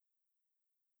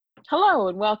Hello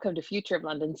and welcome to Future of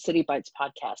London City Bites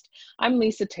podcast. I'm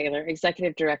Lisa Taylor,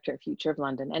 Executive Director of Future of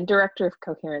London and Director of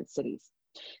Coherent Cities.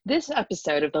 This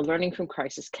episode of the Learning from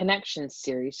Crisis Connections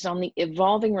series is on the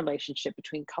evolving relationship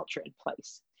between culture and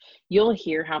place. You'll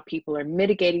hear how people are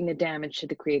mitigating the damage to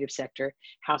the creative sector,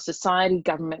 how society,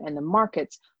 government, and the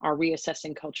markets are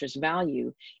reassessing culture's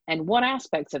value, and what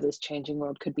aspects of this changing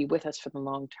world could be with us for the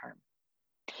long term.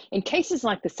 In cases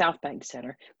like the South Bank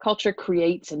Centre, culture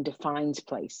creates and defines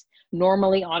place.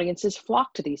 Normally, audiences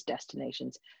flock to these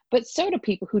destinations, but so do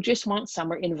people who just want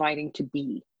somewhere inviting to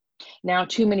be. Now,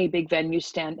 too many big venues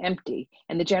stand empty,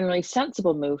 and the generally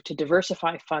sensible move to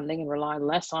diversify funding and rely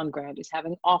less on grant is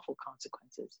having awful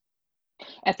consequences.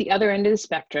 At the other end of the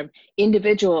spectrum,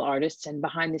 individual artists and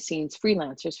behind-the-scenes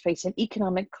freelancers face an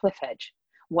economic cliff edge.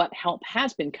 What help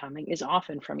has been coming is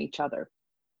often from each other.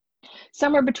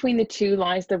 Somewhere between the two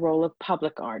lies the role of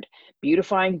public art,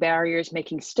 beautifying barriers,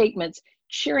 making statements,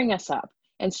 cheering us up,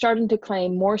 and starting to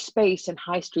claim more space in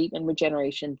high street and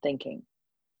regeneration thinking.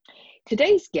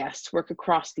 Today's guests work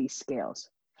across these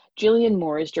scales. Gillian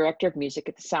Moore is Director of Music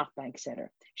at the South Bank Centre.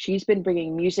 She's been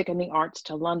bringing music and the arts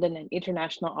to London and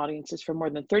international audiences for more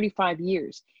than 35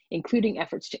 years, including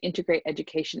efforts to integrate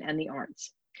education and the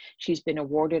arts. She's been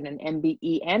awarded an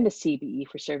MBE and a CBE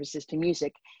for services to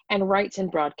music and writes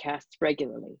and broadcasts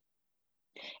regularly.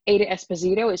 Ada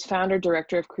Esposito is founder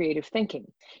director of Creative Thinking.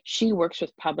 She works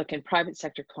with public and private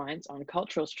sector clients on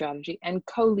cultural strategy and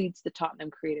co-leads the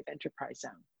Tottenham Creative Enterprise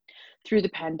Zone. Through the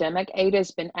pandemic, Ada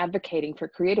has been advocating for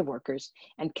creative workers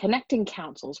and connecting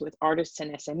councils with artists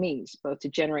and SMEs, both to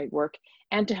generate work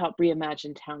and to help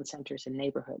reimagine town centers and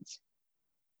neighborhoods.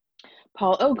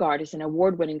 Paul Ogard is an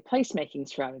award-winning placemaking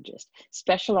strategist,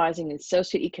 specializing in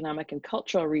socioeconomic and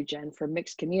cultural regen for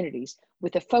mixed communities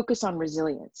with a focus on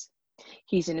resilience.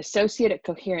 He's an associate at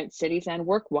Coherent Cities and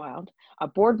WorkWild, a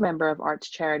board member of arts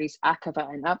charities Akava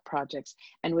and Up projects,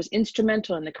 and was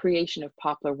instrumental in the creation of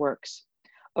Poplar Works.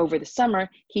 Over the summer,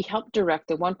 he helped direct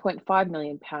the £1.5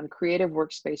 million Creative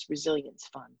Workspace Resilience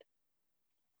Fund.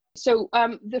 So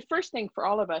the first thing for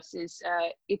all of us is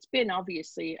it's been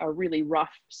obviously a really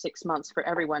rough 6 months for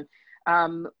everyone.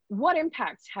 What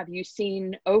impacts have you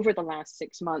seen over the last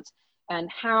 6 months and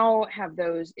how have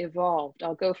those evolved?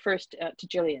 I'll go first to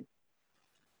Gillian.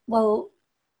 Well,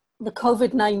 the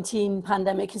COVID-19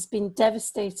 pandemic has been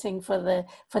devastating for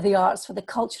the arts, for the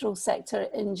cultural sector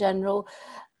in general,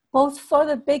 both for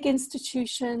the big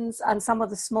institutions and some of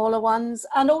the smaller ones,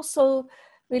 and also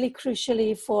really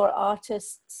crucially for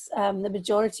artists, the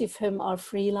majority of whom are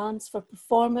freelance, for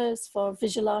performers, for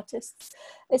visual artists.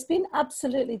 It's been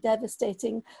absolutely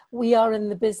devastating. We are in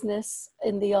the business,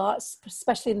 in the arts,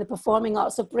 especially in the performing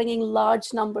arts, of bringing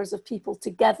large numbers of people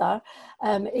together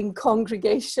in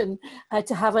congregation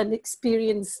to have an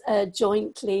experience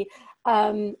jointly,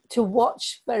 to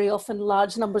watch very often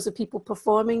large numbers of people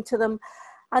performing to them.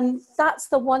 And that's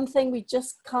the one thing we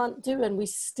just can't do, and we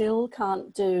still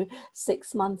can't do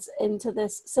 6 months into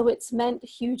this. So it's meant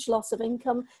huge loss of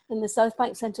income. In the South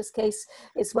Bank Centre's case,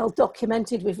 it's well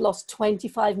documented. We've lost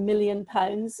 £25 million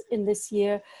in this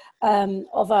year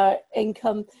of our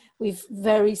income. We've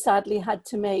very sadly had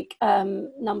to make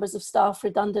numbers of staff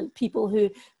redundant, people who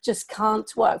just can't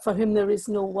work, for whom there is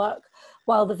no work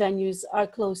while the venues are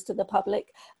closed to the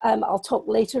public. I'll talk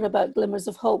later about glimmers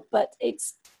of hope, but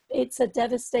it's a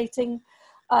devastating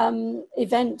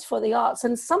event for the arts,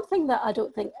 and something that I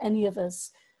don't think any of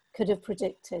us could have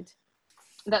predicted.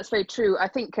 That's very true. I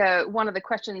think one of the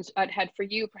questions I'd had for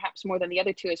you, perhaps more than the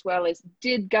other two as well, is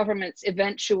did government's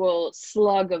eventual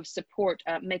slug of support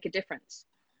make a difference?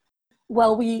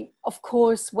 Well, we, of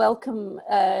course, welcome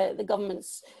the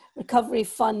government's recovery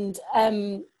fund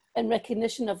in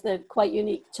recognition of the quite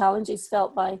unique challenges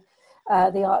felt by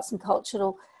the arts and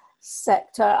cultural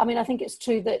sector. I mean, I think it's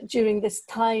true that during this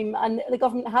time, and the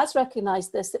government has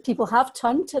recognised this, that people have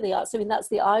turned to the arts. I mean, that's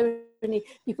the irony.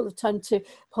 People have turned to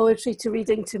poetry, to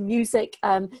reading, to music,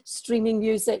 streaming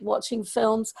music, watching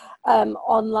films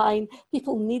online.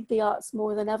 People need the arts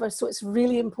more than ever. So it's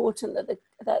really important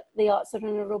that the arts are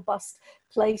in a robust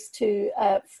place to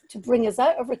bring us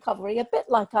out of recovery, a bit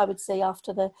like I would say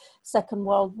after the Second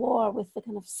World War, with the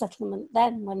kind of settlement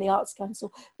then, when the Arts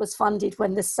Council was funded,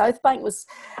 when the South Bank was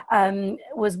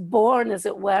born, as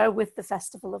it were, with the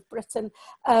Festival of Britain.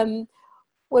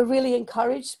 We're really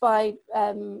encouraged by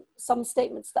some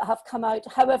statements that have come out.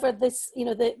 However, this,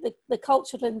 the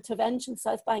cultural intervention,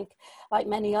 South Bank, like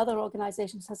many other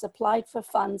organisations, has applied for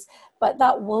funds, but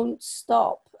that won't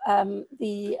stop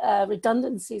the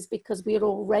redundancies, because we're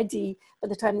already, by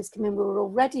the time this came in, we were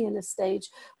already in a stage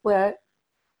where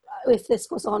if this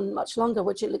goes on much longer,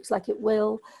 which it looks like it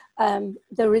will,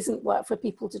 there isn't work for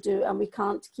people to do, and we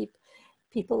can't keep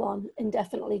people on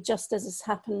indefinitely, just as has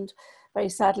happened very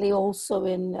sadly also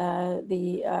in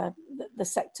the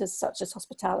sectors such as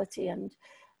hospitality and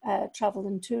travel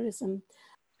and tourism.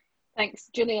 Thanks,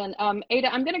 Gillian.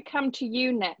 Ada, I'm going to come to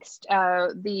you next.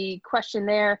 The question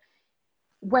there,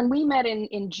 when we met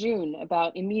in June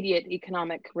about immediate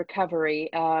economic recovery,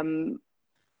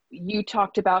 you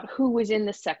talked about who was in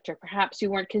the sector. Perhaps you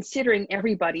weren't considering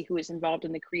everybody who is involved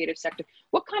in the creative sector.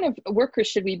 What kind of workers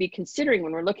should we be considering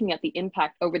when we're looking at the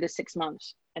impact over the 6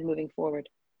 months and moving forward?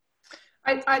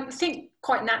 I think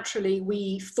quite naturally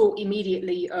we thought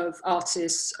immediately of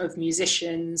artists, of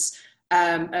musicians,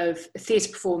 of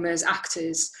theatre performers,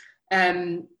 actors.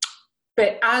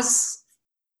 But as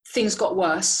things got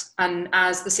worse and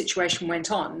as the situation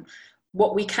went on,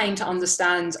 what we came to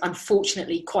understand,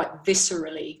 unfortunately, quite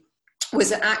viscerally, was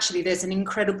that actually there's an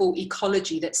incredible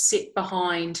ecology that sit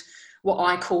behind what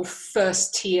I call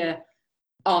first tier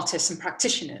artists and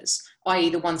practitioners, i.e.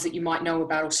 the ones that you might know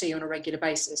about or see on a regular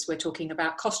basis. We're talking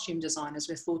about costume designers,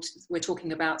 we're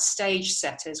talking about stage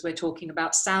setters, we're talking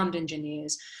about sound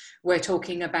engineers, we're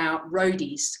talking about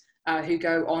roadies who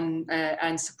go on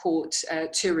and support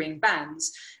touring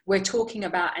bands. We're talking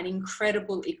about an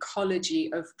incredible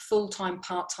ecology of full-time,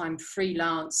 part-time,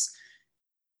 freelance,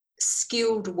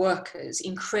 skilled workers,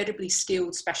 incredibly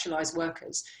skilled, specialised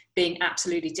workers being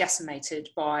absolutely decimated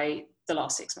by the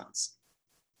last 6 months.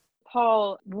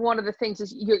 Paul, one of the things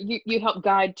is you help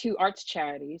guide 2 arts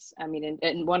charities. I mean,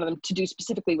 and one of them to do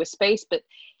specifically with space, but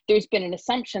there's been an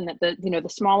assumption that the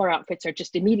smaller outfits are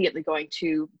just immediately going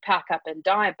to pack up and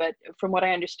die. But from what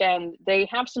I understand, they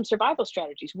have some survival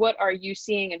strategies. What are you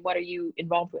seeing and what are you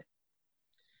involved with?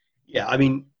 Yeah, I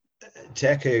mean, to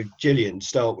echo Gillian to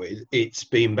start with, it's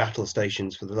been battle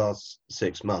stations for the last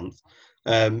 6 months.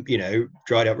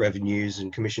 Dried up revenues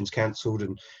and commissions cancelled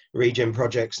and regen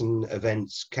projects and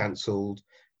events cancelled,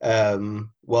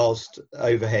 whilst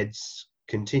overheads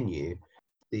continue.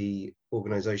 The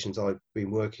organisations I've been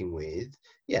working with,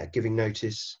 giving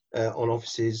notice on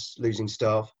offices, losing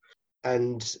staff.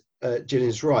 And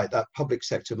Gillian's right, that public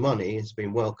sector money has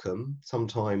been welcome.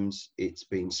 Sometimes it's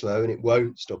been slow and it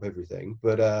won't stop everything.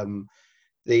 But I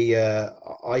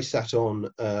sat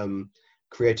on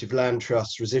Creative Land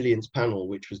Trust's resilience panel,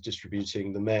 which was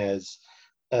distributing the mayor's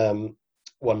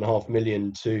 1.5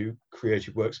 million to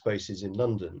creative workspaces in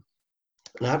London.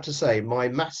 And I have to say, my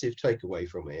massive takeaway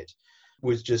from it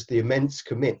was just the immense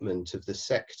commitment of the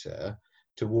sector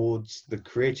towards the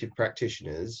creative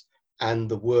practitioners and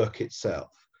the work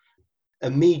itself.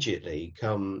 Immediately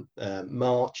come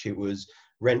March, it was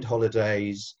rent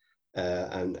holidays,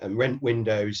 and rent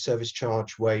windows, service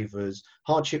charge waivers,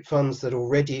 hardship funds that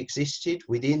already existed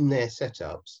within their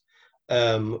setups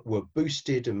were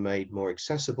boosted and made more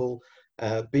accessible.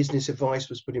 Business advice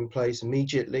was put in place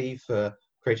immediately for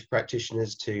creative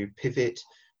practitioners to pivot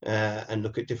and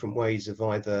look at different ways of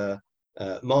either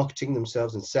marketing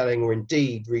themselves and selling, or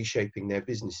indeed reshaping their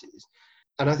businesses.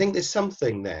 And I think there's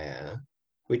something there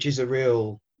which is a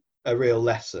real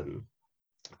lesson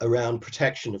around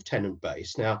protection of tenant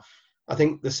base. Now, I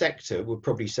think the sector would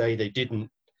probably say they didn't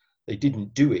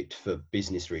do it for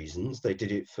business reasons. They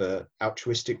did it for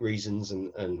altruistic reasons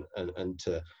and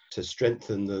to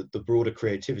strengthen the broader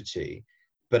creativity.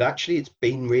 But actually, it's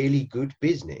been really good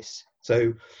business.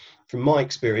 So, from my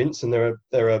experience, and there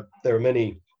are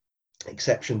many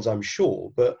exceptions, I'm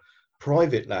sure, but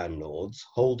private landlords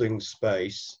holding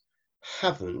space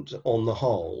haven't, on the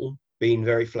whole, been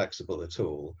very flexible at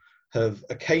all. Have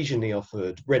occasionally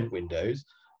offered rent windows.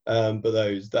 But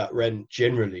that rent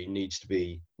generally needs to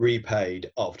be repaid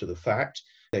after the fact.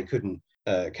 They couldn't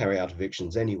carry out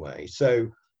evictions anyway. So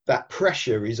that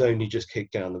pressure is only just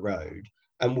kicked down the road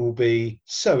and will be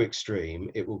so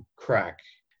extreme, it will crack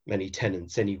many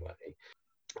tenants anyway.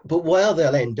 But what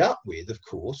they'll end up with, of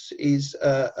course, is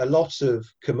a lot of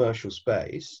commercial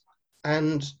space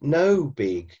and no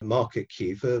big market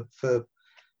queue for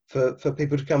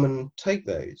people to come and take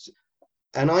those.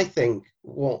 And I think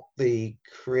what the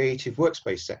creative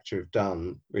workspace sector have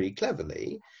done really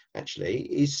cleverly, actually,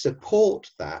 is support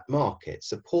that market,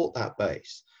 support that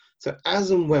base. So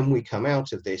as and when we come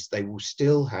out of this, they will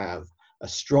still have a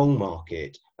strong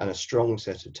market and a strong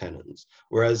set of tenants.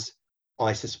 Whereas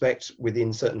I suspect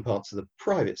within certain parts of the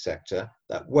private sector,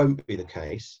 that won't be the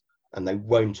case, and they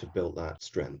won't have built that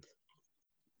strength.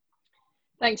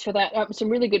 Thanks for that. Some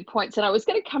really good points. And I was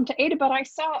going to come to Ada, but I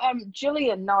saw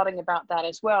Gillian nodding about that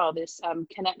as well, this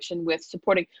connection with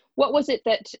supporting. What was it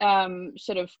that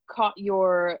sort of caught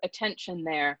your attention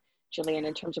there, Gillian,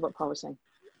 in terms of what Paul was saying?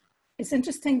 It's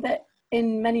interesting that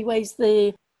in many ways,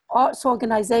 the arts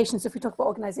organisations, if we talk about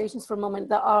organisations for a moment,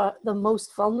 that are the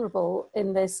most vulnerable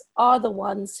in this are the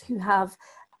ones who have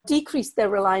decreased their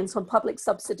reliance on public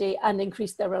subsidy and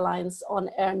increased their reliance on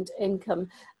earned income.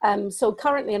 So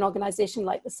currently an organisation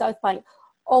like the South Bank,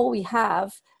 all we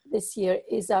have this year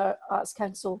is our Arts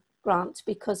Council grant,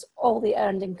 because all the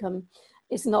earned income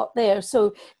is not there.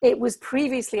 So it was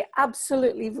previously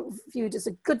absolutely viewed as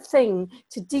a good thing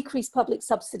to decrease public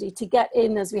subsidy, to get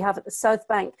in, as we have at the South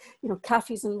Bank, you know,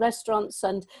 cafes and restaurants,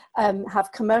 and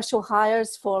have commercial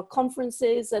hires for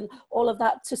conferences and all of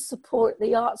that to support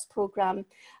the arts programme.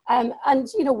 And,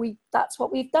 you know, that's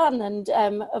what we've done, and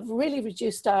have really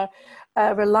reduced our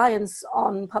reliance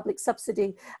on public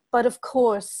subsidy. But of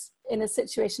course, in a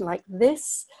situation like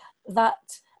this, that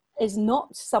is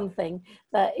not something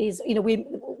that is, you know,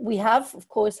 we have, of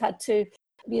course, had to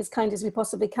be as kind as we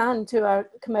possibly can to our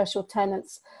commercial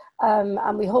tenants,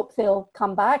 and we hope they'll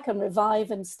come back and revive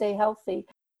and stay healthy.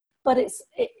 But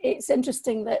it's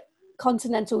interesting that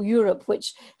continental Europe,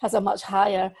 which has a much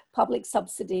higher public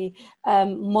subsidy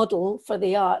model for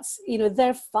the arts, you know,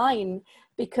 they're fine,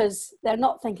 because they're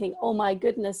not thinking, oh my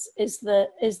goodness, is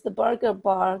the burger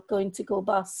bar going to go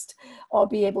bust or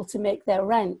be able to make their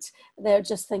rent? They're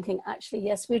just thinking, actually,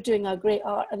 yes, we're doing our great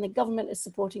art and the government is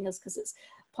supporting us because it's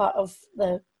part of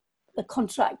the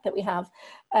contract that we have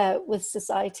with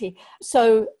society.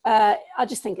 So I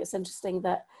just think it's interesting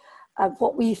that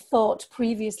what we thought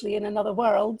previously in another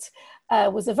world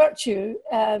was a virtue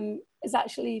is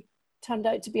actually turned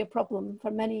out to be a problem for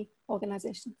many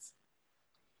organisations.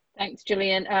 Thanks,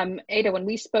 Gillian. Ada, when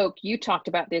we spoke, you talked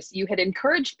about this. You had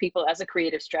encouraged people as a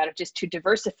creative strategist to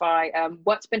diversify.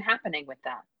 What's been happening with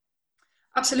that?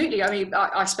 Absolutely. I mean,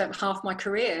 I spent half my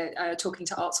career talking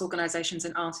to arts organisations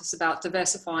and artists about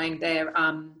diversifying their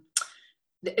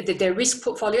risk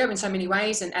portfolio in so many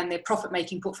ways, and their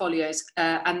profit-making portfolios.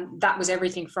 And that was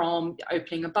everything from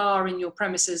opening a bar in your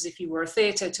premises if you were a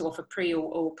theatre to offer pre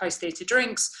or post-theatre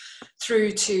drinks,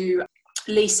 through to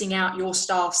leasing out your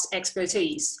staff's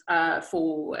expertise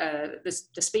for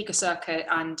the speaker circuit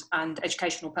and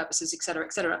educational purposes, et cetera,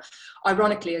 et cetera.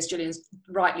 Ironically, as Gillian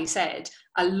rightly said,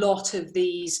 a lot of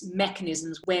these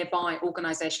mechanisms whereby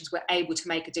organisations were able to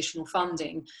make additional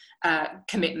funding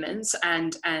commitments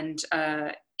and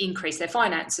increase their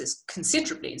finances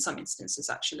considerably in some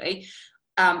instances, actually,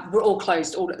 were all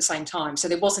closed all at the same time. So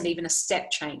there wasn't even a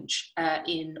step change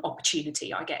in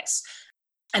opportunity, I guess.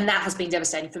 And that has been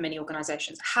devastating for many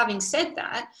organisations. Having said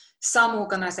that, some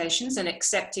organisations, and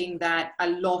accepting that a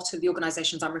lot of the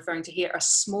organisations I'm referring to here are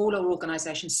smaller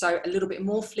organisations, so a little bit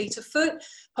more fleet of foot,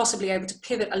 possibly able to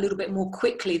pivot a little bit more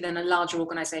quickly than a larger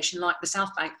organisation like the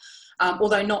South Bank,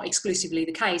 although not exclusively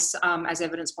the case, as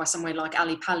evidenced by somewhere like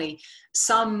Ali Pali.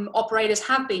 Some operators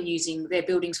have been using their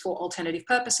buildings for alternative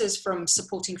purposes, from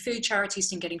supporting food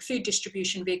charities and getting food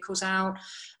distribution vehicles out,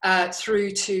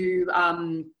 through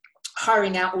to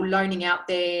hiring out or loaning out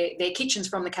their kitchens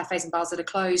from the cafes and bars that are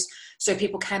closed so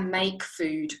people can make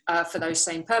food for those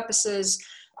same purposes,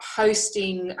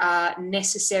 hosting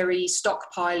necessary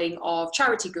stockpiling of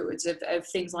charity goods, of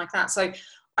things like that. So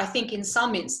I think in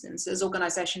some instances,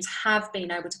 organisations have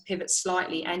been able to pivot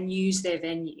slightly and use their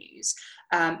venues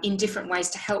in different ways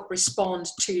to help respond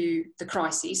to the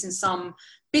crises. And some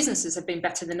businesses have been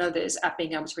better than others at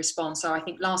being able to respond. So I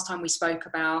think last time we spoke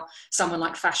about someone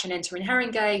like Fashion Enter in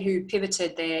Haringey, who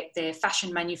pivoted their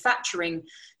fashion manufacturing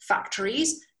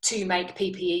factories to make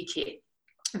PPE kit.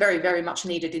 Very, very much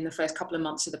needed in the first couple of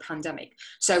months of the pandemic.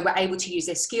 So we're able to use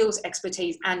their skills,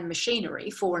 expertise and machinery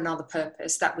for another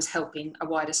purpose that was helping a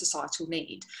wider societal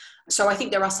need. So I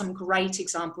think there are some great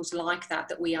examples like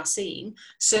that we are seeing.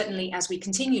 Certainly as we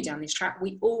continue down this track,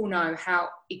 we all know how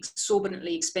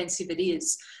exorbitantly expensive it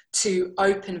is to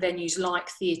open venues like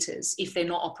theatres if they're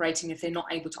not operating, if they're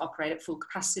not able to operate at full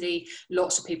capacity.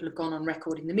 Lots of people have gone on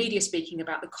record in the media speaking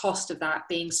about the cost of that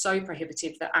being so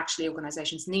prohibitive that actually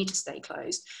organisations need to stay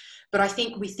closed. But I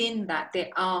think within that there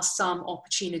are some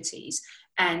opportunities,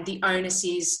 and the onus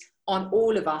is on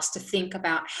all of us to think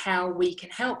about how we can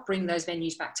help bring those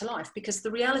venues back to life, because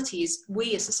the reality is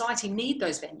we as society need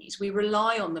those venues. We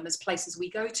rely on them as places we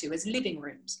go to, as living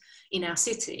rooms in our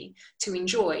city to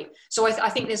enjoy. So I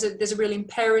think there's a real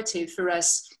imperative for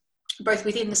us, both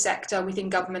within the sector, within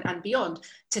government and beyond,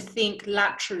 to think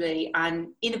laterally and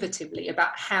innovatively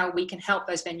about how we can help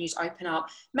those venues open up,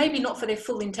 maybe not for their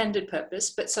full intended purpose,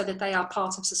 but so that they are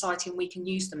part of society and we can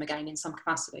use them again in some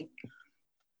capacity.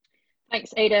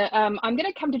 Thanks, Ada. I'm going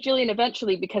to come to Gillian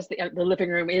eventually because the living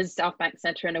room is South Bank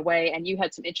Centre in a way, and you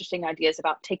had some interesting ideas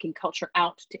about taking culture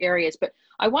out to areas. But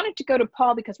I wanted to go to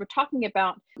Paul because we're talking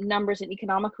about numbers and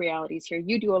economic realities here.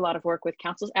 You do a lot of work with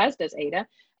councils, as does Ada,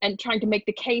 and trying to make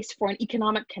the case for an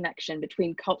economic connection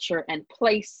between culture and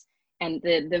place and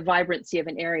the vibrancy of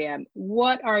an area.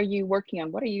 What are you working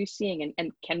on? What are you seeing?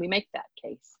 And can we make that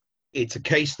case? It's a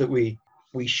case that we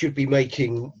should be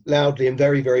making loudly and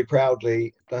very, very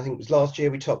proudly. I think it was last year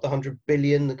we topped the 100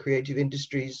 billion the creative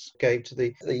industries gave to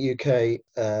the UK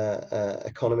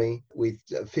economy, with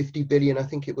 50 billion, I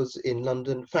think it was, in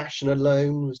London. Fashion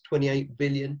alone was 28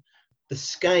 billion. The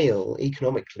scale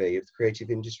economically of the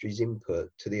creative industries input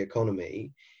to the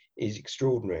economy is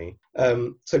extraordinary.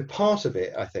 So part of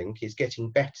it, I think, is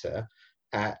getting better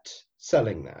at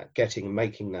selling that,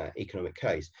 making that economic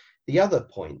case. The other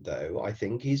point, though, I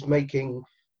think, is making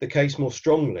the case more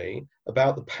strongly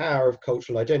about the power of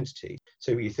cultural identity.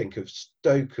 So you think of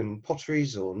Stoke and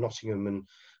potteries, or Nottingham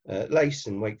and lace,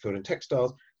 and Wakefield and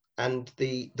textiles, and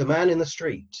the man in the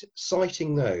street,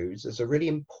 citing those as a really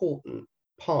important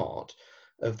part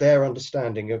of their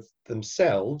understanding of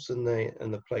themselves and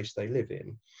the place they live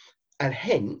in, and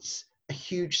hence a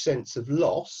huge sense of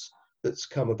loss that's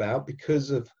come about because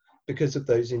of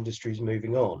those industries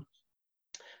moving on.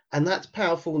 And that's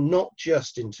powerful, not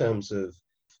just in terms of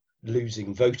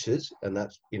losing voters, and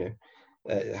that's,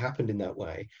 it happened in that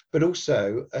way, but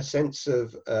also a sense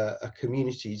of a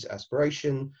community's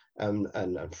aspiration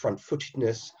and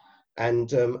front-footedness, and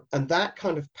that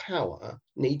kind of power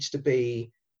needs to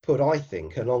be put, I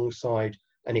think, alongside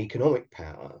an economic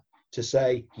power to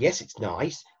say, yes, it's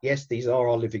nice, yes, these are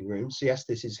our living rooms, yes,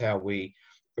 this is how we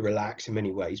relax in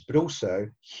many ways, but also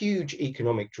huge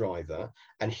economic driver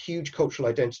and huge cultural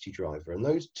identity driver. And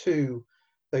those two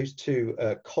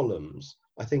columns,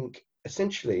 I think,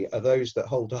 essentially are those that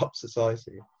hold up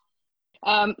society.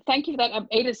 Thank you for that.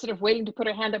 Ada's sort of waiting to put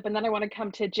her hand up, and then I want to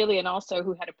come to Gillian also,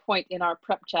 who had a point in our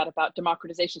prep chat about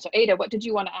democratization. So Ada, what did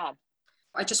you want to add?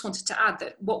 I just wanted to add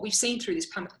that what we've seen through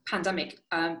this pandemic,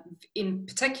 in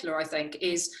particular, I think,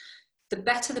 is the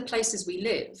better the places we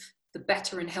live, the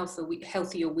better and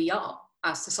healthier we are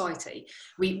as society.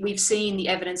 We've seen the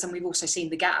evidence, and we've also seen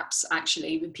the gaps,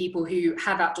 actually, with people who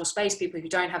have outdoor space, people who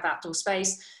don't have outdoor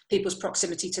space, people's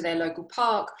proximity to their local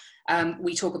park.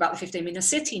 We talk about the 15-minute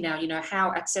city now,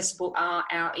 how accessible are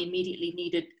our immediately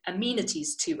needed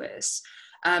amenities to us.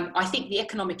 I think the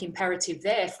economic imperative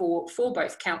there for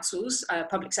both councils,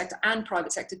 public sector and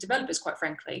private sector developers, quite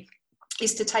frankly,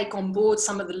 is to take on board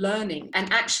some of the learning.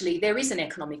 And actually, there is an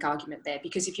economic argument there,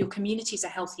 because if your communities are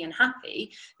healthy and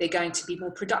happy, they're going to be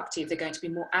more productive, they're going to be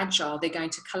more agile, they're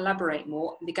going to collaborate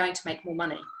more, they're going to make more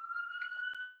money.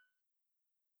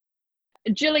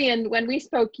 Gillian, when we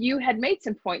spoke, you had made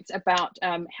some points about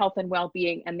health and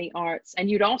well-being and the arts, and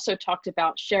you'd also talked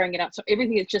about sharing it out. So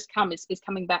everything that's just come is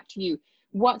coming back to you.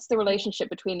 What's the relationship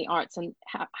between the arts, and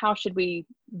how should we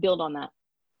build on that?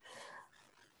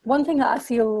 One thing that I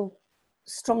feel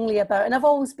strongly about, and I've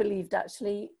always believed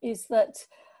actually, is that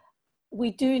we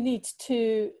do need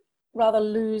to rather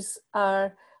lose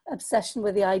our obsession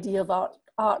with the idea of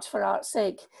art for art's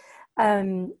sake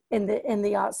in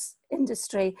the arts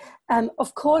industry.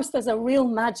 Of course, there's a real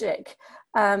magic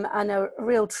and a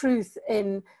real truth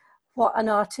in what an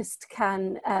artist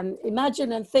can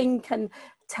imagine and think and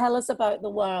tell us about the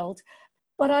world.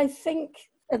 But I think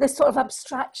this sort of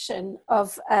abstraction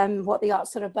of what the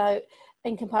arts are about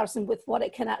in comparison with what they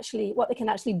can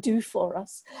actually do for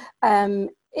us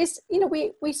is,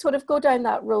 we sort of go down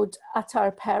that road at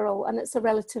our peril, and it's a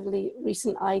relatively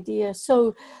recent idea.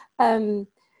 So,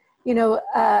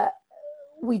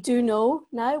 we do know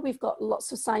now, we've got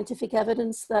lots of scientific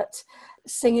evidence that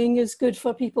singing is good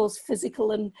for people's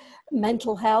physical and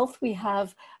mental health. We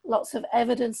have lots of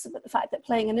evidence about the fact that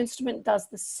playing an instrument does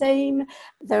the same.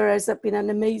 There has been an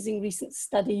amazing recent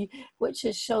study which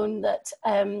has shown that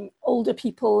older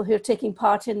people who are taking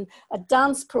part in a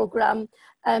dance program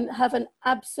have an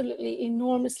absolutely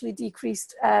enormously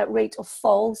decreased rate of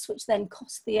falls, which then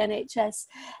cost the NHS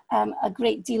a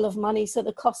great deal of money. So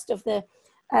the cost of the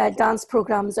dance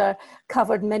programs are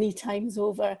covered many times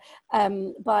over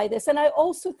by this. And I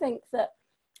also think that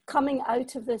coming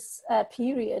out of this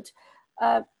period,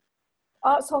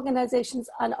 arts organisations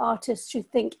and artists should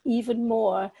think even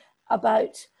more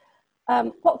about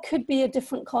what could be a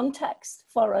different context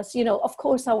for us. Of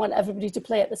course, I want everybody to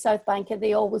play at the South Bank, and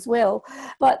they always will.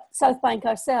 But South Bank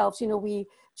ourselves,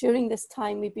 during this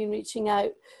time, we've been reaching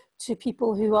out to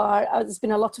people who are, there's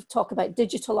been a lot of talk about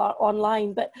digital art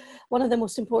online, but one of the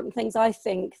most important things I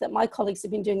think that my colleagues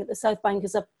have been doing at the South Bank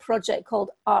is a project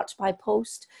called Art by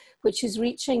Post, which is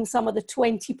reaching some of the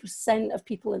 20% of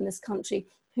people in this country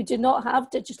who do not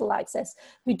have digital access,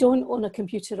 who don't own a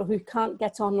computer or who can't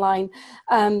get online,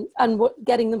 and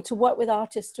getting them to work with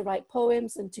artists to write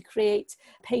poems and to create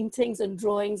paintings and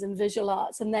drawings and visual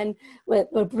arts. And then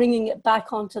we're bringing it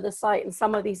back onto the site, and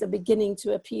some of these are beginning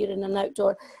to appear in an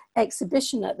outdoor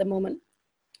exhibition at the moment.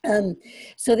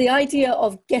 So the idea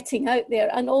of getting out there,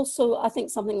 and also I think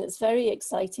something that's very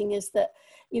exciting is that,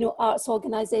 you know, arts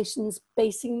organisations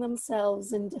basing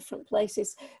themselves in different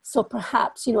places. So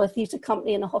perhaps, you know, a theatre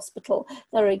company in a hospital,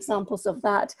 there are examples of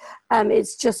that.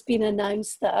 It's just been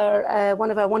announced that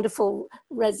one of our wonderful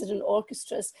resident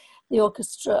orchestras, the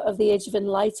Orchestra of the Age of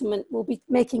Enlightenment, will be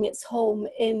making its home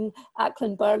in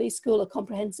Ackland Burley School, a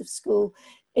comprehensive school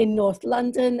in North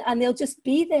London, and they'll just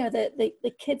be there.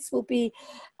 The kids will be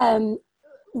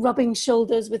rubbing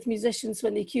shoulders with musicians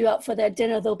when they queue up for their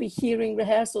dinner. They'll be hearing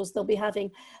rehearsals, they'll be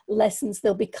having lessons,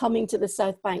 they'll be coming to the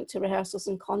South Bank to rehearsals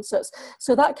and concerts.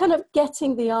 So that kind of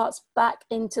getting the arts back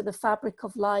into the fabric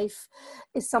of life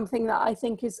is something that I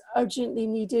think is urgently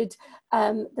needed.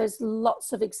 There's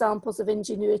lots of examples of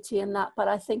ingenuity in that, but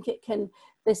I think it can,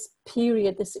 this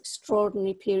period, this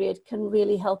extraordinary period, can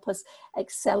really help us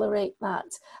accelerate that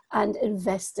and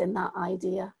invest in that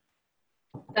idea.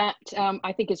 That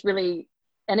I think is really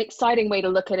an exciting way to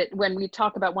look at it. When we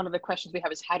talk about, one of the questions we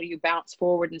have is how do you bounce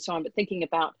forward and so on, but thinking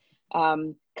about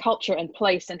culture and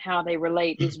place and how they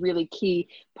relate is really key.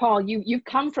 Paul, you've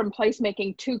come from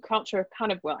placemaking to culture,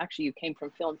 kind of, well, actually you came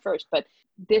from film first, but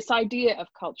this idea of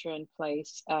culture and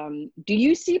place, do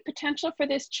you see potential for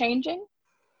this changing?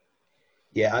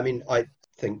 Yeah, I mean, I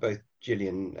think both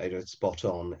Gillian and Ada are spot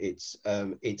on. It's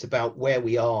about where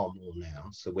we are more now.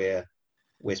 So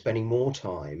we're spending more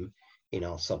time in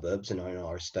our suburbs and in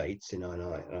our estates, in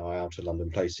our outer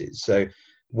London places. So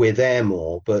we're there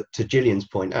more. But to Gillian's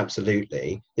point,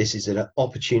 absolutely, this is an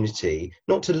opportunity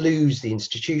not to lose the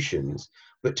institutions,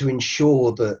 but to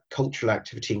ensure that cultural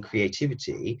activity and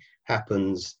creativity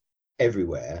happens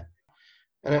everywhere.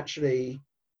 And actually,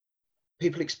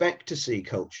 people expect to see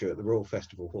culture at the Royal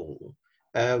Festival Hall.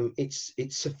 It's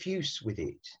suffuse with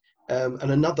it.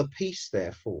 And another piece,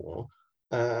 therefore,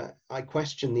 I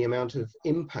question the amount of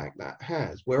impact that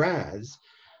has. Whereas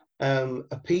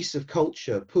a piece of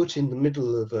culture put in the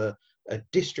middle of a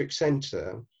district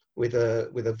centre with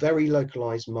a very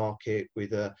localised market,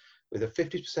 with a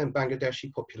 50%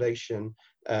 Bangladeshi population,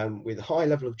 with a high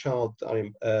level of child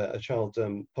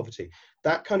poverty,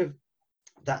 that kind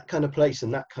of place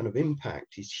and that kind of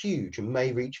impact is huge and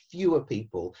may reach fewer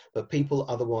people, but people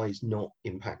otherwise not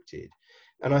impacted.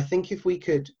 And I think if we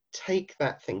could take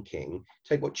that thinking,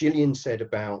 take what Gillian said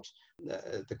about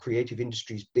the creative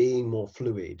industries being more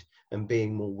fluid and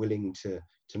being more willing to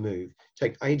move,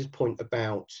 take Ada's point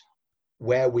about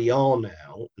where we are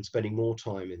now and spending more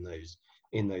time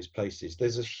in those places,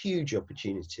 there's a huge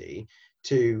opportunity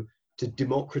to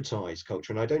democratize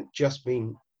culture. And I don't just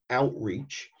mean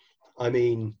outreach, I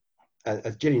mean,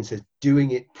 as Gillian says,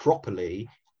 doing it properly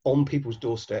on people's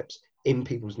doorsteps, in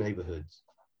people's neighborhoods.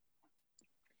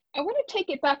 I want to take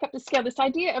it back up the scale. This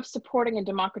idea of supporting and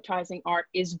democratizing art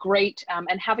is great, and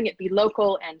having it be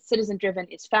local and citizen-driven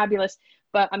is fabulous.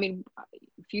 But I mean,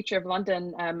 Future of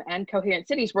London and Coherent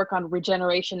Cities work on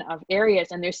regeneration of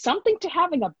areas, and there's something to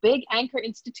having a big anchor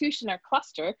institution or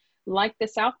cluster like the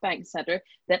South Bank Centre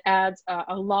that adds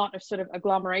a lot of sort of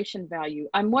agglomeration value.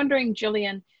 I'm wondering,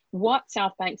 Gillian, what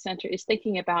South Bank Centre is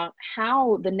thinking about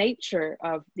how the nature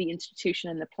of the institution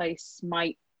and the place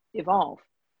might evolve.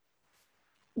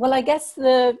 Well, I guess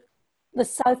the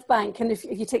South Bank, and if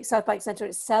you take South Bank Centre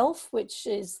itself, which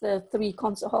is the 3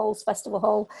 concert halls, Festival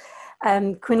Hall,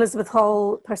 Queen Elizabeth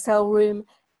Hall, Purcell Room,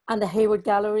 and the Hayward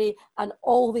Gallery, and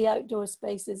all the outdoor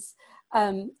spaces,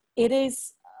 it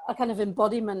is a kind of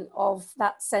embodiment of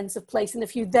that sense of place. And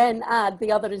if you then add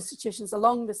the other institutions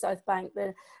along the South Bank,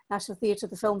 the National Theatre,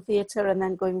 the Film Theatre, and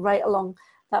then going right along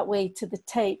that way to the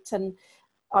Tate and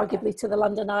arguably to the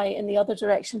London Eye in the other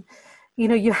direction, you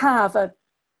know, you have an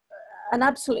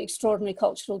absolutely extraordinary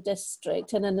cultural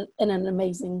district in an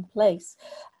amazing place.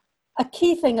 A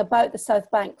key thing about the South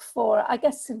Bank for, I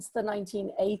guess, since the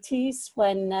 1980s,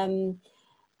 when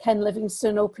Ken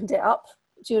Livingstone opened it up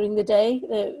during the day,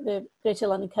 the Greater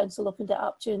London Council opened it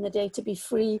up during the day to be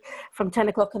free from 10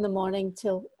 o'clock in the morning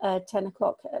till 11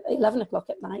 o'clock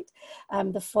at night,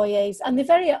 the foyers and the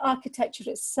very architecture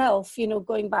itself, you know,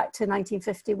 going back to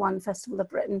 1951 Festival of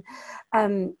Britain,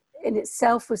 in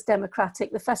itself was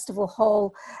democratic. The festival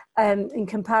hall, in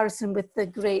comparison with the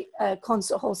great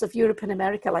concert halls of Europe and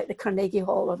America, like the Carnegie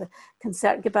Hall or the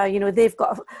Concertgebouw, you know, they've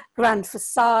got a grand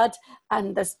facade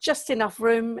and there's just enough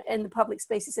room in the public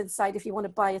spaces inside if you want to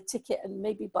buy a ticket and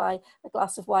maybe buy a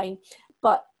glass of wine.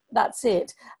 But that's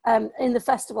it. In the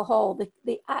festival hall,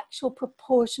 the actual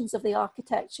proportions of the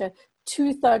architecture,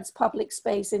 2/3 public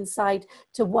space inside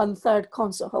to 1/3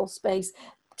 concert hall space,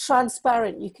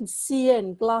 transparent, you can see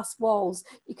in glass walls,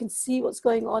 you can see what's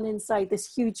going on inside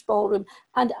this huge ballroom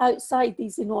and outside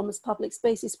these enormous public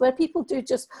spaces where people do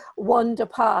just wander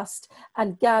past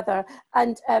and gather.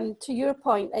 And to your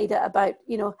point, Ada, about,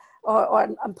 you know,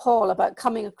 and Paul, about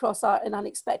coming across art in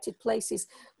unexpected places,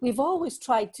 we've always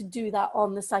tried to do that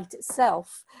on the site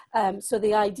itself. So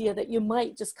the idea that you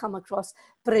might just come across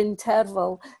Bryn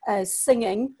Terfel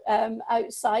singing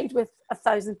outside with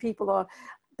 1,000 people, or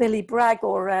Billy Bragg,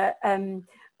 or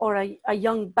a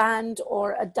young band,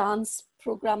 or a dance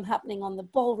program happening on the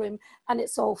ballroom, and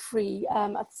it's all free.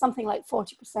 Something like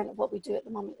 40% of what we do at the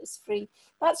moment is free.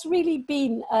 That's really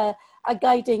been a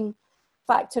guiding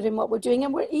factor in what we're doing,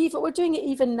 and we're doing it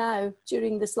even now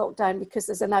during this lockdown, because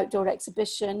there's an outdoor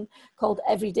exhibition called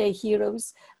Everyday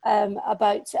Heroes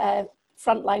about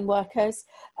frontline workers,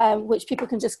 which people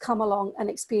can just come along and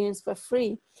experience for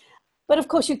free. But of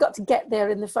course, you've got to get there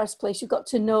in the first place. You've got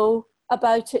to know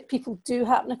about it. People do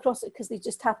happen across it because they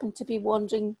just happen to be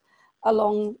wandering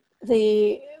along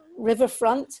the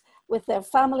riverfront with their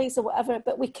families or whatever.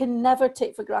 But we can never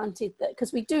take for granted that,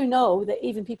 because we do know that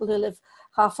even people who live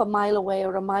half a mile away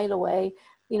or a mile away,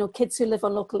 you know, kids who live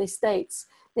on local estates,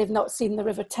 they've not seen the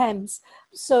River Thames.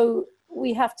 So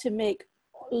we have to make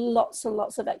lots and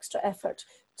lots of extra effort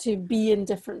to be in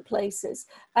different places.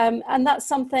 And that's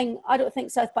something I don't think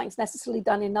South Bank's necessarily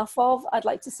done enough of. I'd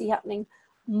like to see happening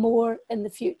more in the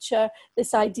future.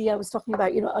 This idea I was talking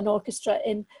about, you know, an orchestra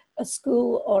in a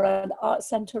school or an art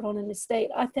centre on an estate,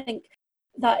 I think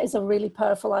that is a really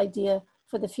powerful idea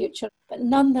for the future. But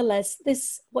nonetheless,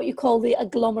 this, what you call the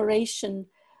agglomeration,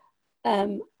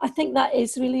 I think that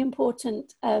is really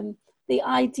important. The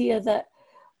idea that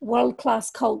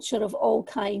world-class culture of all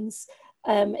kinds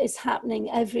is happening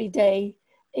every day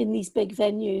in these big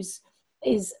venues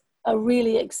is a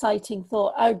really exciting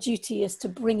thought. Our duty is to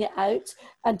bring it out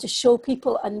and to show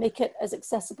people and make it as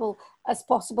accessible as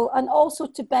possible, and also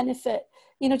to benefit,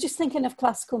 you know, just thinking of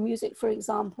classical music, for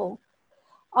example.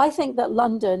 I think that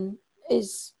London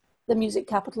is the music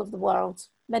capital of the world.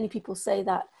 Many people say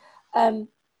that.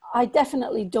 I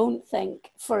definitely don't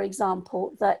think, for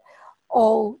example, that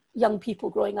all young people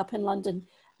growing up in London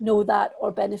know that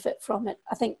or benefit from it.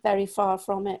 I think very far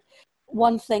from it.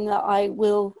 One thing that I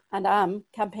will and am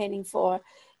campaigning for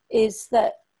is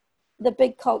that the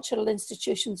big cultural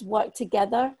institutions work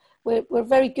together. We're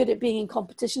very good at being in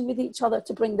competition with each other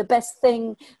to bring the best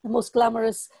thing, the most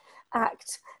glamorous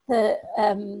act, the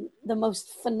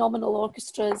most phenomenal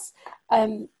orchestras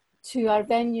to our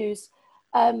venues.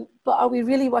 But are we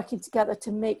really working together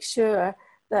to make sure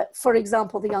that, for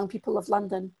example, the young people of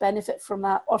London benefit from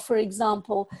that? Or for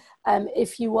example,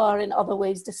 if you are in other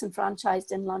ways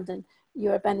disenfranchised in London,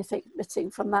 you are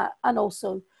benefiting from that. And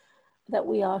also that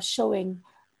we are showing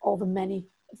all the many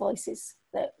voices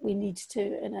that we need to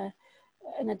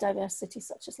in a diverse city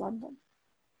such as London.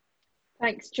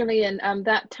 Thanks, Gillian.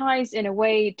 That ties in a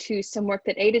way to some work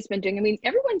that Ada's been doing. I mean,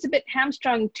 everyone's a bit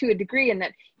hamstrung to a degree in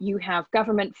that you have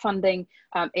government funding.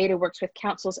 Ada works with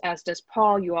councils, as does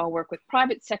Paul. You all work with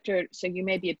private sector, so you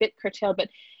may be a bit curtailed. But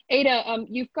Ada,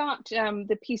 you've got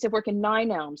the piece of work in Nine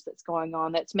Elms that's going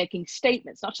on that's making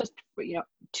statements, not just, you know,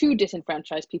 to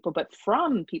disenfranchised people, but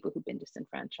from people who've been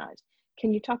disenfranchised.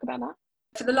 Can you talk about that?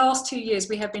 For the last 2 years,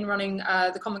 we have been running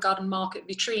the Covent Garden Market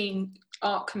Vitrine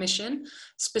Art Commission,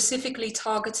 specifically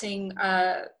targeting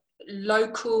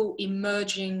local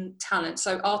emerging talent.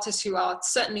 So artists who are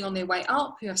certainly on their way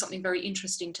up, who have something very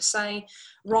interesting to say,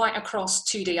 right across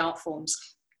 2D art forms.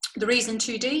 The reason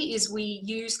 2D is we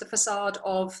use the facade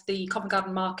of the Covent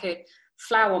Garden Market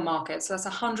Flower Market. So that's a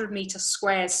 100-metre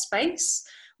square space,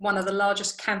 one of the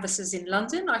largest canvases in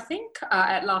London, I think,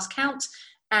 at last count,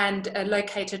 and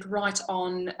located right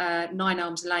on Nine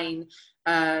Elms Lane,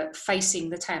 facing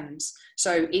the Thames.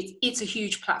 So it's a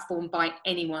huge platform by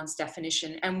anyone's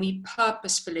definition. And we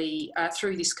purposefully,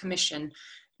 through this commission,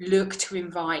 look to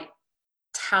invite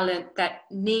talent that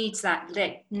needs that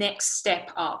next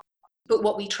step up. But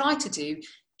what we try to do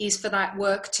is for that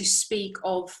work to speak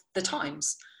of the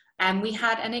times And we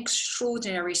had an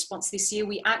extraordinary response this year.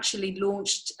 We actually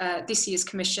launched this year's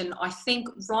commission, I think,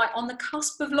 right on the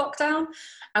cusp of lockdown.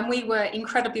 And we were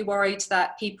incredibly worried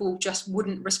that people just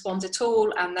wouldn't respond at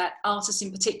all, and that artists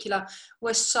in particular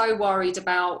were so worried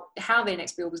about how their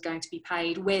next bill was going to be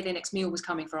paid, where their next meal was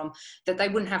coming from, that they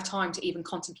wouldn't have time to even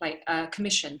contemplate a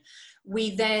commission.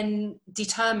 We then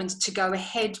determined to go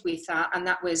ahead with that, and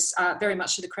that was very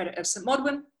much to the credit of St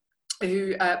Modwen,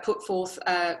 who put forth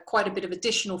quite a bit of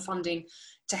additional funding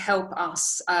to help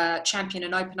us champion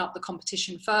and open up the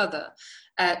competition further,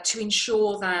 to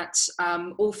ensure that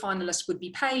all finalists would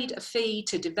be paid a fee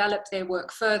to develop their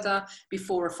work further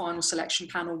before a final selection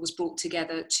panel was brought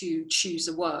together to choose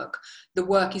a work. The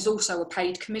work is also a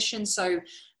paid commission, so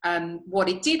what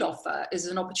it did offer is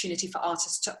an opportunity for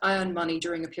artists to earn money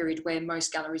during a period where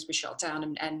most galleries were shut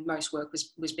down and most work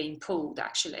was being pulled,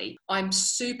 actually. I'm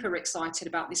super excited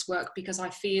about this work because I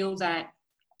feel that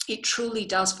it truly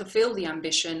does fulfill the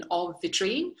ambition of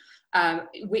Vitrine,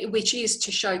 which is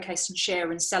to showcase and share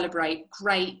and celebrate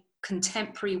great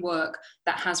contemporary work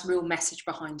that has real message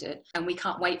behind it. And we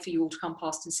can't wait for you all to come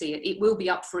past and see it. It will be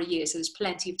up for a year, so there's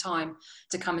plenty of time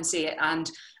to come and see it. And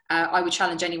I would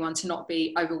challenge anyone to not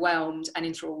be overwhelmed and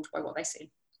enthralled by what they see.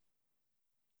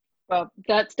 Well,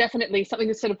 that's definitely something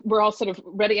that sort of we're all sort of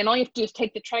ready, and all you have to do is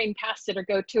take the train past it or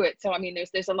go to it. So I mean,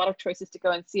 there's a lot of choices to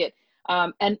go and see it,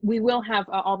 and we will have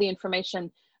all the information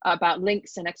about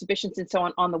links and exhibitions and so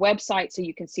on the website, so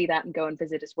you can see that and go and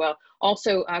visit as well.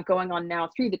 Also, going on now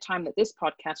through the time that this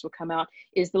podcast will come out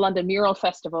is the London Mural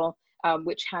Festival,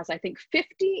 which has, I think,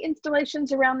 50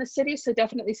 installations around the city. So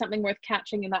definitely something worth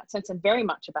catching in that sense, and very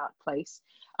much about place.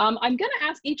 I'm going to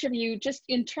ask each of you, just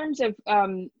in terms of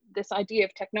this idea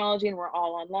of technology, and we're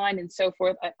all online and so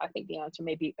forth. I think the answer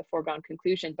may be a foregone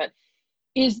conclusion, but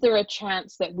is there a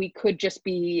chance that we could just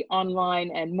be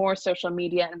online and more social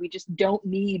media, and we just don't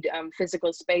need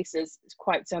physical spaces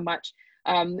quite so much?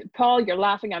 Paul, you're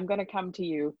laughing. I'm going to come to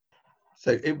you.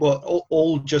 So it was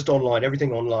all just online,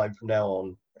 everything online from now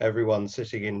on. Everyone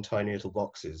sitting in tiny little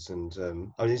boxes, and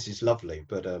I mean, this is lovely,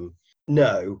 but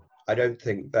no, I don't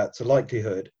think that's a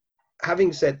likelihood.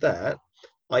 Having said that,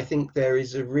 I think there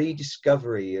is a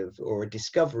rediscovery of, or a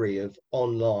discovery of,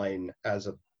 online as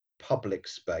a public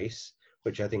space,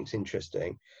 which I think is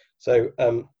interesting. So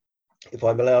if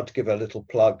I'm allowed to give a little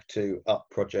plug to Up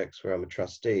Projects, where I'm a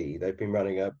trustee, they've been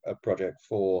running a project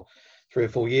for 3 or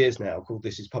 4 years now called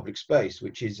This is Public Space,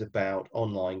 which is about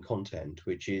online content,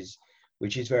 which is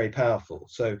very powerful.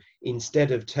 So instead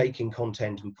of taking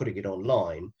content and putting it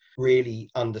online, really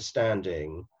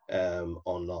understanding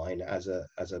online as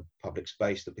a public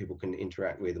space that people can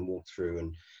interact with and walk through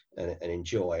and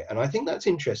enjoy. And I think that's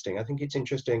interesting. I think it's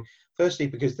interesting, firstly,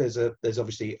 because there's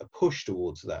obviously a push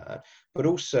towards that, but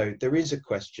also there is a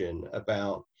question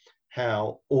about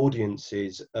how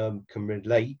audiences can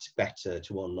relate better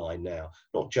to online now,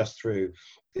 not just through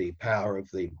the power of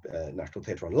the National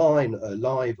Theatre Online,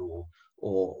 live,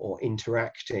 or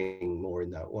interacting more in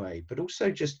that way, but also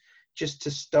just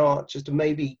to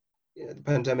maybe, the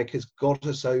pandemic has got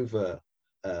us over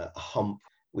a hump,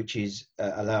 which is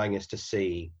allowing us to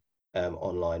see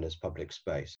online as public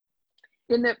space.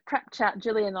 In the prep chat,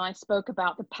 Gillian and I spoke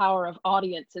about the power of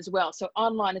audience as well. So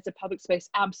online as a public space,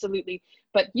 absolutely.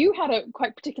 But you had a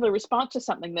quite particular response to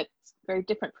something that's very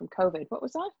different from COVID. What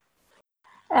was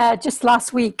that? Just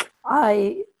last week,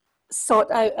 I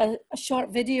sought out a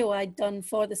short video I'd done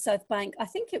for the South Bank. I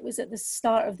think it was at the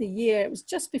start of the year. It was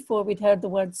just before we'd heard the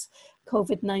words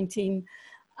COVID-19.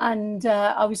 And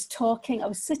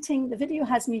the video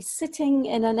has me sitting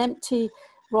in an empty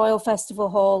Royal Festival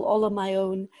Hall all on my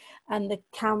own, and the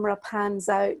camera pans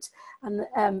out, and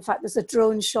in fact there's a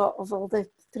drone shot of all the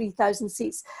 3,000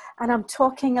 seats, and I'm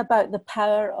talking about the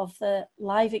power of the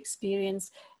live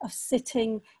experience of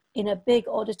sitting in a big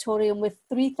auditorium with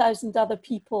 3,000 other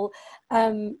people,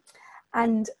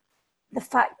 and the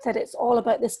fact that it's all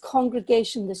about this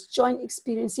congregation, this joint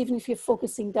experience, even if you're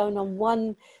focusing down on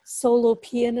one solo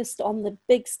pianist on the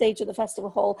big stage of the festival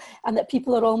hall, and that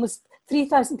people are almost,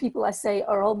 3,000 people, I say,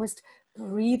 are almost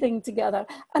breathing together.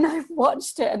 And I've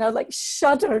watched it and I like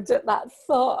shuddered at that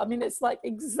thought. I mean, it's like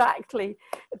exactly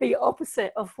the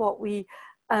opposite of what we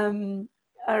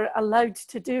are allowed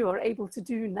to do or able to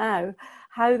do now,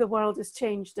 how the world has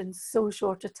changed in so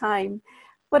short a time.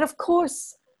 But of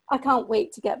course, I can't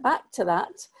wait to get back to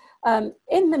that.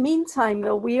 In the meantime,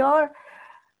 though, we are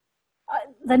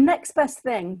the next best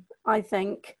thing, I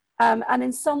think. And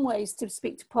in some ways, to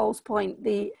speak to Paul's point,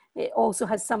 it also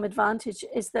has some advantage,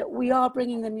 is that we are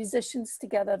bringing the musicians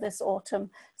together this autumn.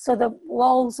 So the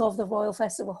walls of the Royal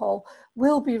Festival Hall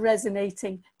will be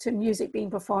resonating to music being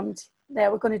performed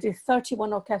there. We're going to do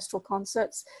 31 orchestral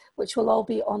concerts, which will all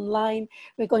be online.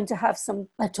 We're going to have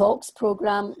a talks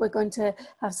program. We're going to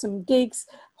have some gigs,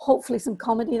 hopefully some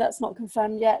comedy, that's not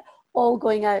confirmed yet, all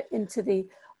going out into the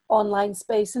online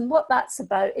space. And what that's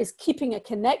about is keeping a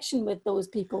connection with those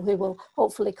people who will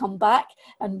hopefully come back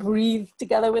and breathe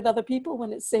together with other people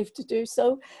when it's safe to do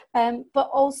so. But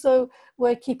also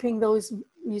we're keeping those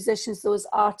musicians, those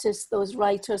artists, those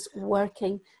writers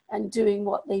working and doing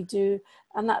what they do.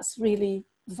 And that's really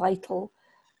vital,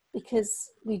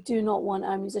 because we do not want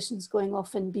our musicians going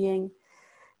off and being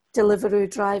Deliveroo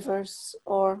drivers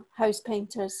or house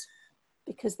painters,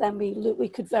 because then we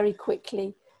could very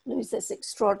quickly lose this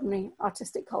extraordinary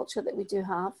artistic culture that we do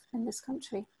have in this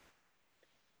country.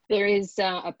 There is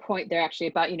a point there actually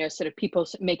about, sort of people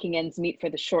making ends meet for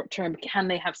the short term. Can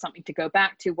they have something to go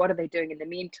back to? What are they doing in the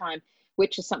meantime?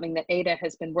 Which is something that Ada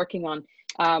has been working on.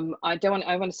 I want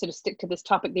to sort of stick to this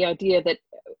topic, the idea that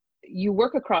you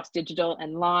work across digital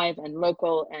and live and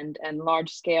local and large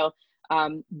scale.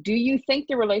 Do you think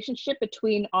the relationship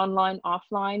between online,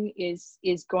 offline is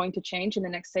going to change in the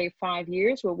next, say, 5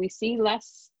 years? Will we see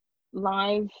less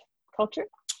live culture?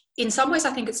 In some ways,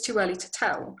 I think it's too early to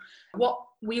tell. What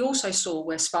we also saw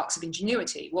were sparks of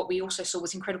ingenuity. What we also saw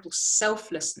was incredible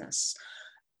selflessness,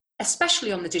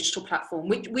 especially on the digital platform,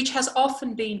 which has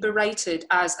often been berated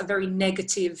as a very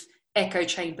negative echo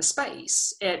chamber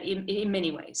space in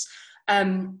many ways.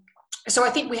 So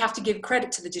I think we have to give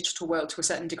credit to the digital world to a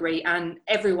certain degree, and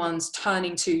everyone's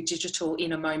turning to digital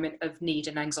in a moment of need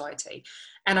and anxiety.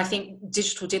 And I think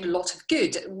digital did a lot of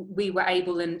good. We were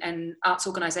able, and arts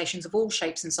organisations of all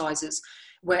shapes and sizes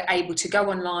were able to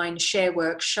go online, share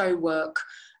work, show work,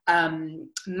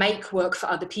 make work for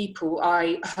other people.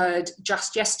 I heard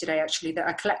just yesterday actually that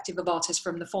a collective of artists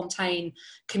from the Fontaine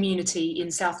community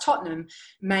in South Tottenham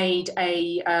made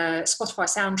a Spotify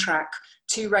soundtrack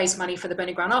to raise money for the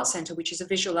Bernie Brown Arts Centre, which is a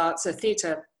visual arts, a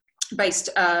theatre-based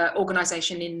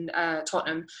organisation in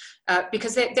Tottenham,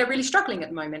 because they're really struggling at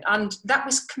the moment. And that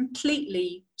was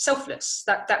completely selfless.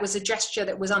 That was a gesture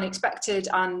that was unexpected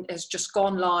and has just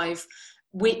gone live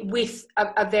with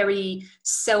a very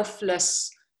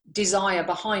selfless desire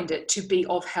behind it to be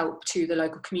of help to the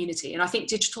local community. And I think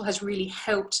digital has really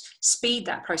helped speed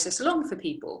that process along for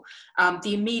people.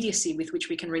 The immediacy with which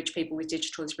we can reach people with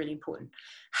digital is really important.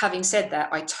 Having said that,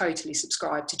 I totally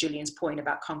subscribe to Gillian's point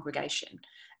about congregation.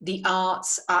 The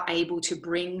arts are able to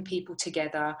bring people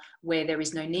together where there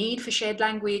is no need for shared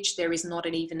language. There is not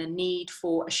even a need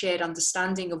for a shared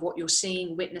understanding of what you're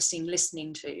seeing, witnessing,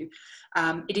 listening to.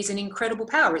 It is an incredible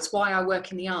power. It's why I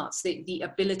work in the arts, the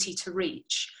ability to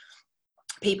reach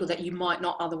people that you might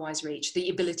not otherwise reach, the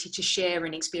ability to share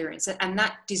and experience. And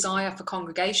that desire for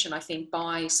congregation, I think,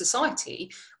 by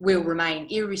society will remain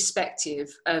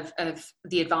irrespective of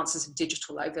the advances of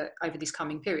digital over this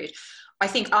coming period. I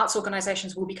think arts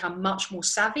organisations will become much more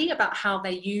savvy about how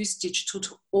they use digital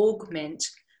to augment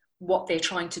what they're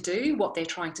trying to do, what they're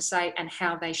trying to say, and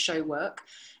how they show work.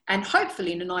 And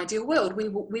hopefully, in an ideal world, we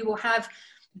will have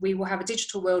a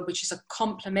digital world which is a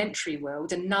complementary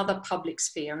world, another public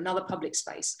sphere, another public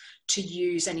space to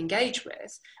use and engage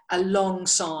with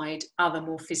alongside other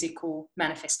more physical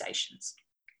manifestations.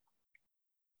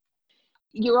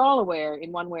 You're all aware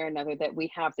in one way or another that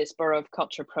we have this Borough of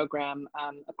Culture programme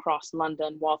across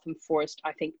London. Waltham Forest,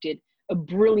 I think, did a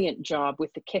brilliant job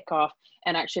with the kickoff,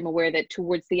 and actually I'm aware that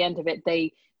towards the end of it,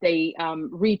 they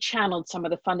rechanneled some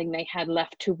of the funding they had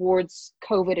left towards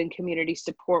COVID and community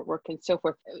support work and so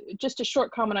forth. Just a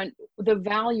short comment on the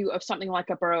value of something like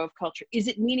a Borough of Culture. Is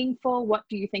it meaningful? What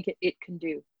do you think it can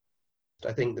do?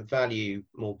 I think the value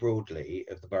more broadly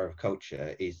of the Borough of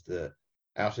Culture is that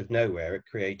out of nowhere it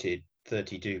created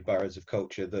 32 boroughs of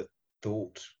culture that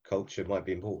thought culture might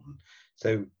be important.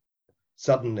 So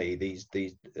suddenly these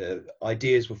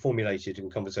ideas were formulated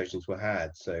and conversations were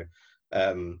had. So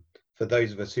for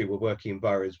those of us who were working in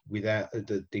boroughs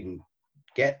that didn't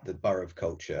get the Borough of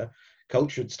Culture,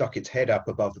 culture had stuck its head up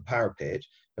above the parapet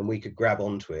and we could grab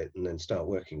onto it and then start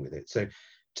working with it. So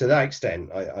to that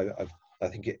extent, I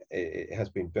think it has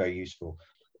been very useful.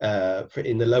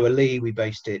 In the Lower Lee, we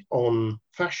based it on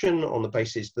fashion, on the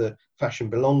basis that fashion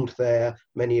belonged there.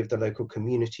 Many of the local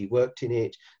community worked in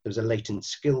it. There was a latent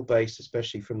skill base,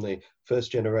 especially from the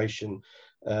first generation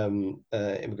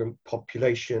immigrant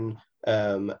population.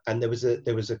 And there was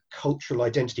a cultural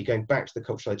identity, going back to the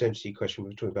cultural identity question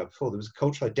we were talking about before. There was a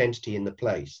cultural identity in the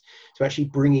place. So actually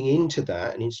bringing into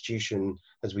that an institution,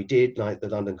 as we did, like the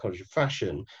London College of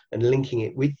Fashion, and linking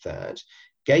it with that,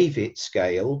 gave it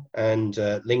scale and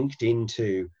linked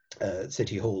into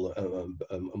City Hall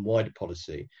and wider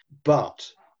policy,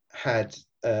 but had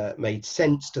made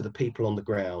sense to the people on the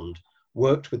ground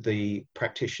worked with the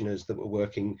practitioners that were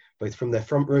working both from their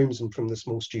front rooms and from the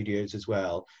small studios as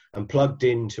well, and plugged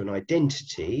into an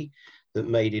identity that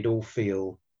made it all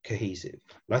feel cohesive.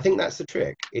 And I think that's the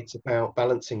trick. It's about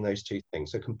balancing those two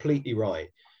things. So completely right.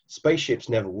 Spaceships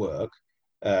never work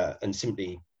and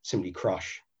simply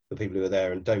crush the people who are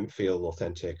there and don't feel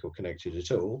authentic or connected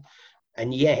at all.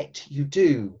 And yet you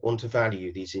do want to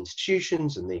value these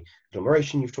institutions and the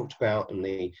agglomeration you've talked about,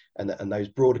 and those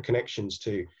broader connections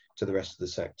to the rest of the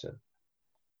sector.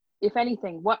 If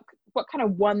anything, what kind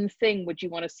of one thing would you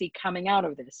want to see coming out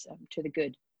of this to the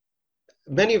good?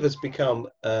 Many of us become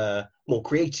more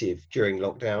creative during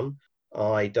lockdown.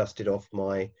 I dusted off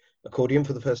my accordion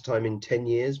for the first time in 10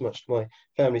 years, much to my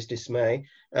family's dismay.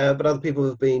 But other people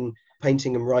have been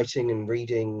painting and writing and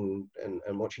reading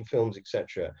and watching films,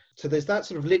 etc. So there's that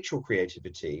sort of literal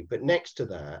creativity. But next to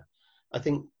that, I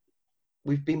think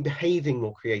we've been behaving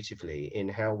more creatively in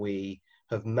how we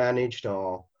have managed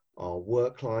our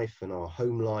work life and our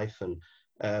home life.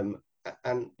 And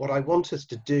what I want us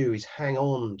to do is hang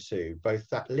on to both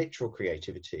that literal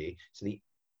creativity, so the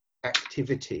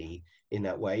activity in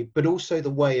that way, but also the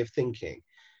way of thinking.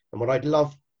 And what I'd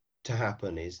love to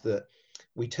happen is that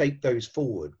we take those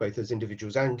forward, both as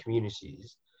individuals and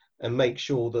communities, and make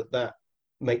sure that that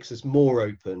makes us more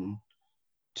open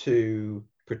to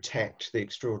protect the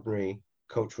extraordinary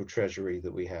cultural treasury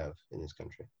that we have in this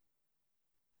country.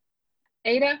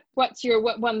 Ada, what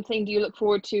one thing do you look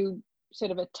forward to,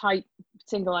 sort of a tight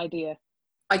single idea?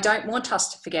 I don't want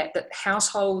us to forget that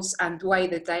households and the way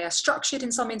that they are structured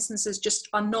in some instances just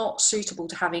are not suitable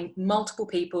to having multiple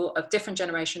people of different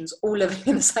generations all living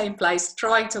in the same place,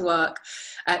 trying to work,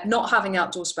 not having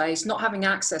outdoor space, not having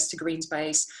access to green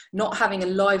space, not having a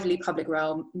lively public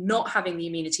realm, not having the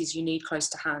amenities you need close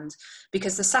to hand.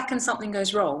 Because the second something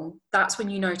goes wrong, that's when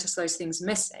you notice those things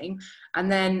missing.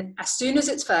 And then as soon as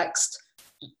it's fixed,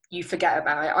 you forget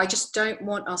about it. I just don't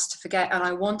want us to forget, and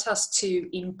I want us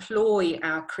to employ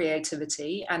our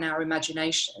creativity and our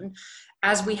imagination,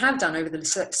 as we have done over the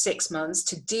 6 months,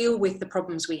 to deal with the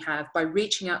problems we have by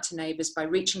reaching out to neighbours, by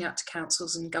reaching out to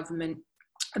councils and government,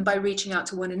 and by reaching out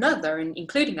to one another, and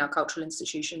including our cultural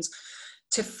institutions,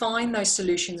 to find those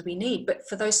solutions we need, but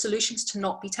for those solutions to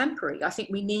not be temporary. I think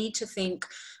we need to think,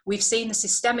 we've seen the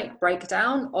systemic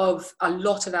breakdown of a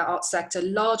lot of our arts sector,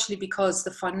 largely because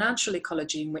the financial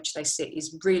ecology in which they sit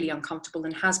is really uncomfortable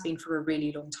and has been for a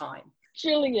really long time.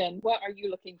 Gillian, what are you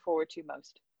looking forward to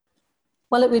most?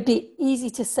 Well, it would be easy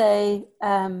to say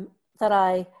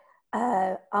that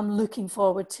I'm looking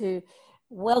forward to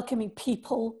welcoming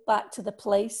people back to the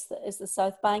place that is the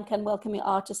South Bank, and welcoming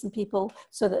artists and people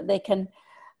so that they can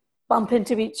bump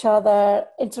into each other,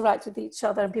 interact with each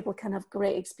other, and people can have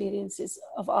great experiences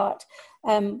of art.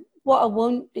 What I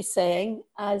won't be saying,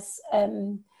 as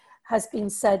has been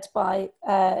said by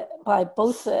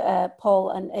both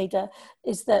Paul and Ada,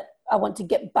 is that I want to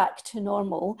get back to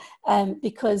normal,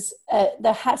 because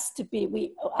there has to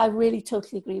be, I really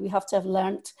totally agree, we have to have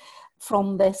learnt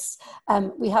from this.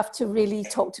 We have to really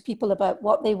talk to people about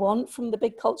what they want from the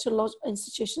big cultural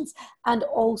institutions, and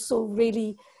also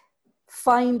really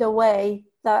find a way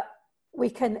that we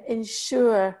can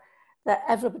ensure that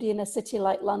everybody in a city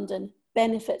like London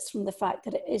benefits from the fact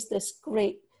that it is this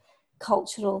great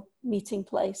cultural meeting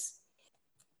place.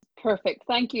 Perfect.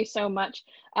 Thank you so much.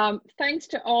 Thanks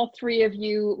to all three of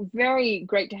you. Very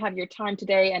great to have your time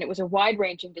today. And it was a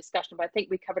wide-ranging discussion, but I think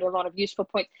we covered a lot of useful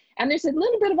points. And there's a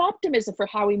little bit of optimism for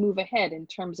how we move ahead in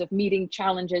terms of meeting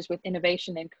challenges with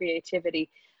innovation and creativity.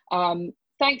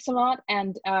 Thanks a lot,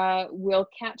 and we'll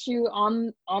catch you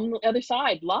on the other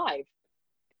side live.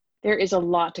 There is a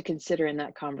lot to consider in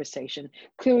that conversation.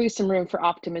 Clearly some room for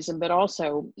optimism, but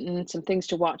also some things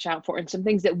to watch out for, and some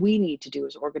things that we need to do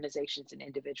as organizations and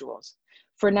individuals.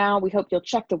 For now, we hope you'll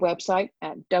check the website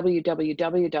at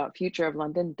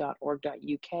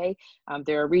www.futureoflondon.org.uk.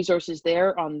 There are resources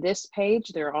there on this page.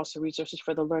 There are also resources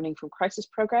for the Learning from Crisis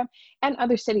program and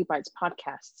other City Bites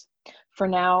podcasts. For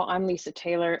now, I'm Lisa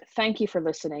Taylor. Thank you for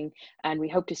listening, and we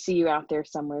hope to see you out there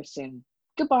somewhere soon.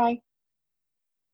 Goodbye.